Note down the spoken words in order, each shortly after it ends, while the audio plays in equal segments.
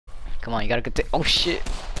Come on, you gotta get the. Oh shit!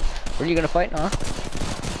 Where are you gonna fight, huh?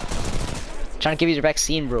 Trying to give you the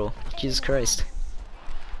vaccine, bro. Jesus Christ.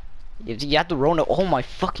 You have to rona. Oh my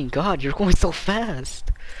fucking god, you're going so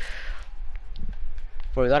fast.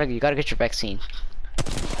 Bro, you gotta get your vaccine.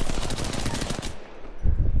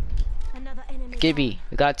 Gibby,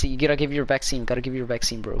 you gotta give your vaccine. You gotta give your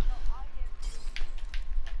vaccine, bro.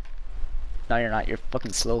 No, you're not. You're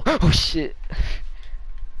fucking slow. Oh shit.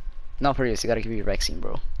 No, for real, you gotta give your vaccine,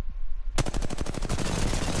 bro.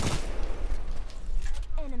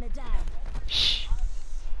 Shh.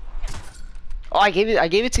 Oh, I gave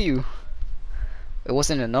it to you. It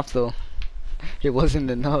wasn't enough though. It wasn't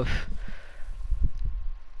enough.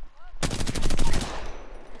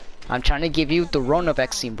 I'm trying to give you the Rona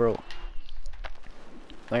vaccine, bro.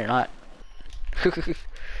 No, you're not.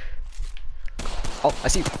 Oh, I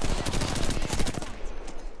see you.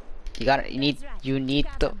 You need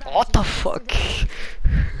the. What the fuck?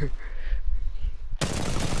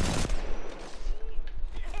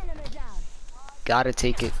 Gotta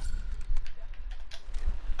take it.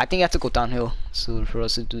 I think I have to go downhill so for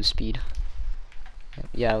us to do speed.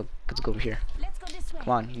 Yeah, let's go over here. Come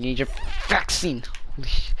on, you need your vaccine. Holy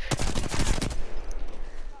shit.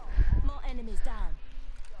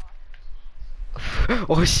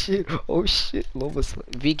 Oh shit, oh shit. Lobos.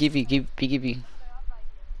 BGB.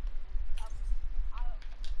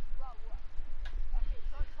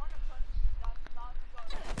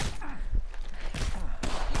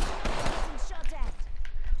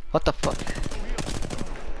 What the fuck?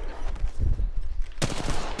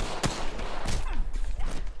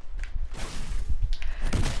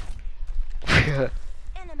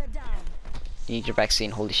 You need your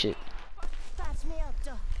vaccine, holy shit.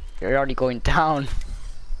 You're already going down.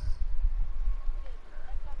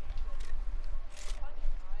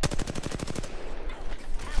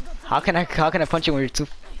 How can I punch you when you're too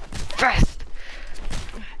fast?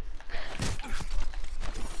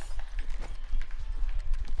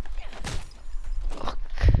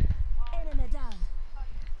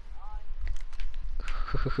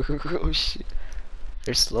 Oh shit.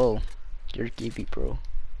 You're slow. You're gibby, bro.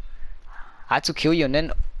 I had to kill you and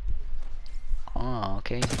then. Oh,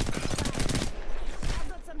 okay.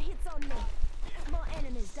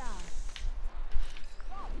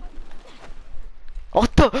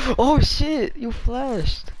 What the? Oh shit! You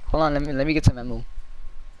flashed. Hold on, let me get some ammo.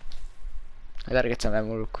 I gotta get some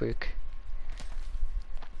ammo real quick.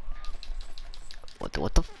 What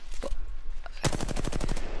the fuck?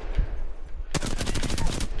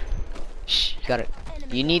 Shh,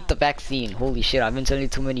 you need the vaccine. Holy shit, I've been telling you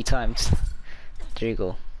too many times. There you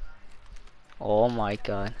go. Oh my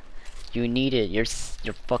god. You need it. You're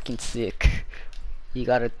fucking sick. You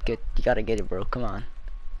gotta get it, bro. Come on.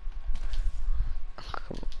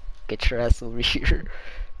 Get your ass over here.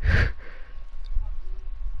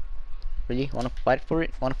 Really? Wanna fight for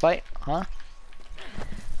it? Wanna fight? Huh?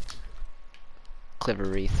 Clever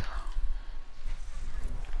Wraith.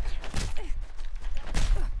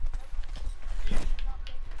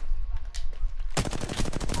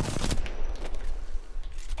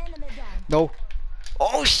 No.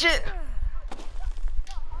 Oh shit!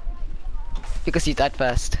 Because he died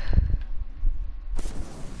fast.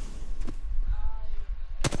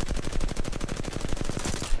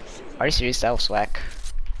 Are you serious? That was whack.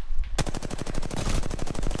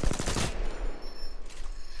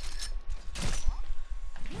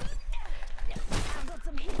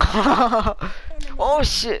 Oh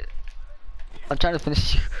shit! I'm trying to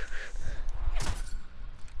finish you.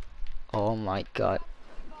 Oh my god.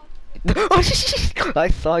 Oh shit! I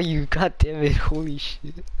saw you. God damn it! Holy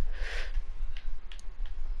shit!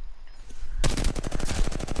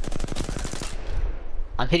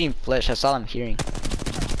 I'm hitting flesh. That's all I'm hearing.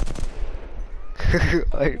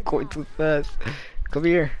 I'm going too fast. Come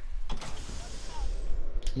here.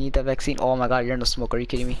 You need that vaccine. Oh my god! You're in the smoke. Are you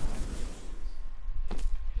kidding me?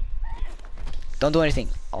 Don't do anything.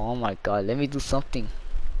 Oh my god! Let me do something.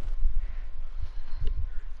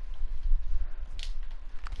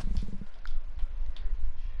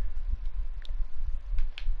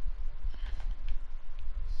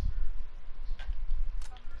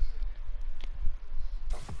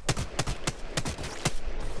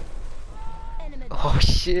 Oh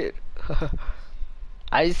shit.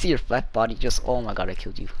 I didn't see your flat body just. Oh my god, I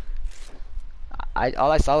killed you.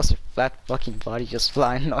 All I saw was your flat fucking body just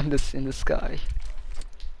flying on this in the sky.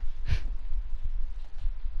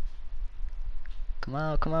 Come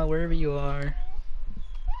on, wherever you are.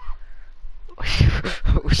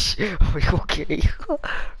 Oh shit, are we okay?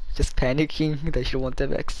 Just panicking that you don't want the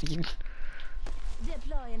vaccine.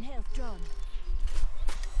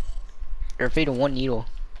 You're afraid of one needle.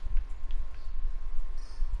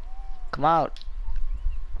 Come out.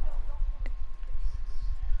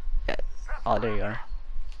 Yeah. Oh, there you are.